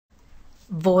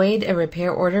Void a repair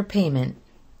order payment.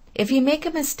 If you make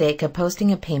a mistake of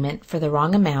posting a payment for the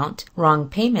wrong amount, wrong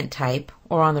payment type,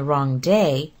 or on the wrong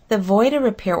day, the Void a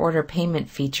Repair Order Payment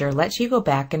feature lets you go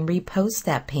back and repost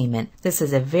that payment. This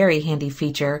is a very handy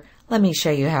feature. Let me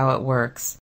show you how it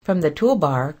works. From the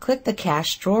toolbar, click the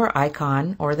cash drawer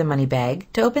icon or the money bag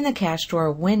to open the cash drawer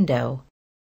window,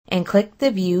 and click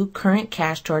the View Current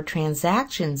Cash Drawer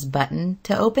Transactions button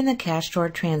to open the cash drawer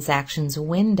transactions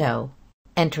window.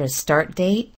 Enter a start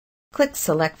date, click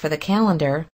Select for the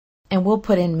calendar, and we'll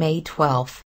put in May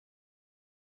 12th.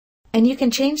 And you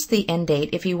can change the end date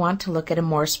if you want to look at a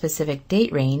more specific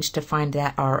date range to find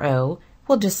that RO.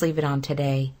 We'll just leave it on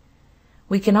today.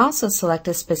 We can also select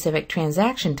a specific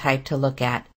transaction type to look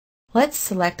at. Let's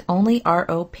select only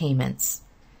RO payments.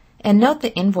 And note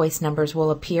the invoice numbers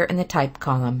will appear in the type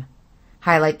column.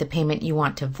 Highlight the payment you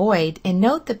want to void and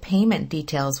note the payment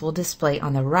details will display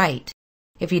on the right.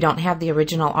 If you don't have the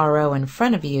original RO in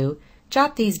front of you,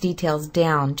 jot these details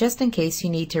down just in case you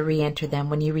need to re-enter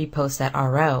them when you repost that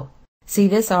RO. See,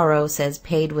 this RO says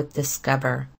paid with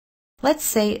Discover. Let's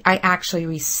say I actually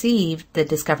received the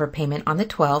Discover payment on the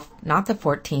 12th, not the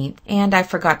 14th, and I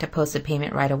forgot to post the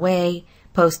payment right away,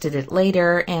 posted it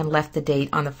later, and left the date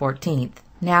on the 14th.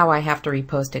 Now I have to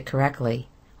repost it correctly.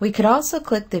 We could also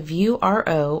click the View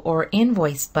RO or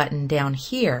Invoice button down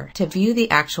here to view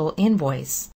the actual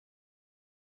invoice.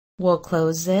 We'll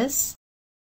close this.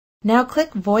 Now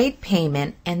click Void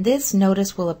Payment and this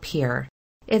notice will appear.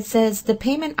 It says the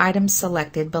payment item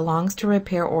selected belongs to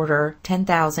repair order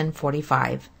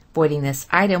 10,045. Voiding this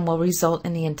item will result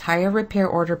in the entire repair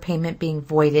order payment being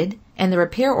voided, and the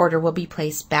repair order will be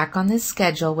placed back on this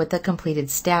schedule with the completed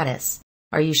status.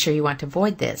 Are you sure you want to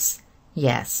void this?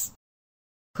 Yes.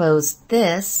 Close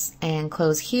this and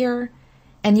close here,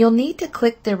 and you'll need to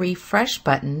click the refresh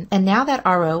button, and now that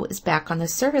RO is back on the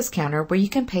service counter where you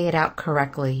can pay it out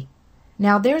correctly.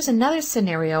 Now there's another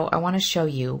scenario I want to show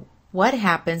you. What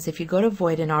happens if you go to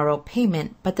void an RO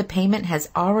payment, but the payment has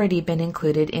already been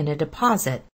included in a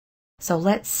deposit? So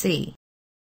let's see.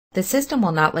 The system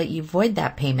will not let you void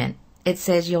that payment. It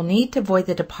says you'll need to void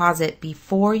the deposit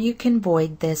before you can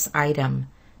void this item.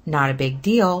 Not a big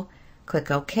deal.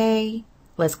 Click OK.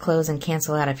 Let's close and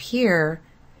cancel out of here,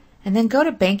 and then go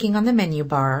to Banking on the menu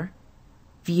bar,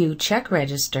 View Check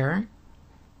Register,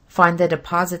 find the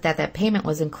deposit that payment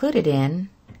was included in,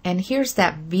 and here's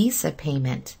that Visa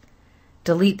payment.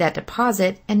 Delete that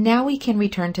deposit, and now we can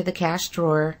return to the cash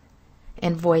drawer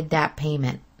and void that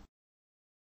payment.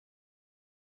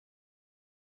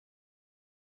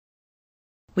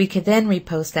 We could then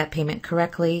repost that payment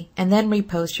correctly and then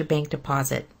repost your bank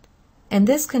deposit. And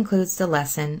this concludes the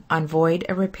lesson on Void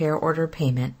a Repair Order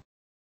Payment.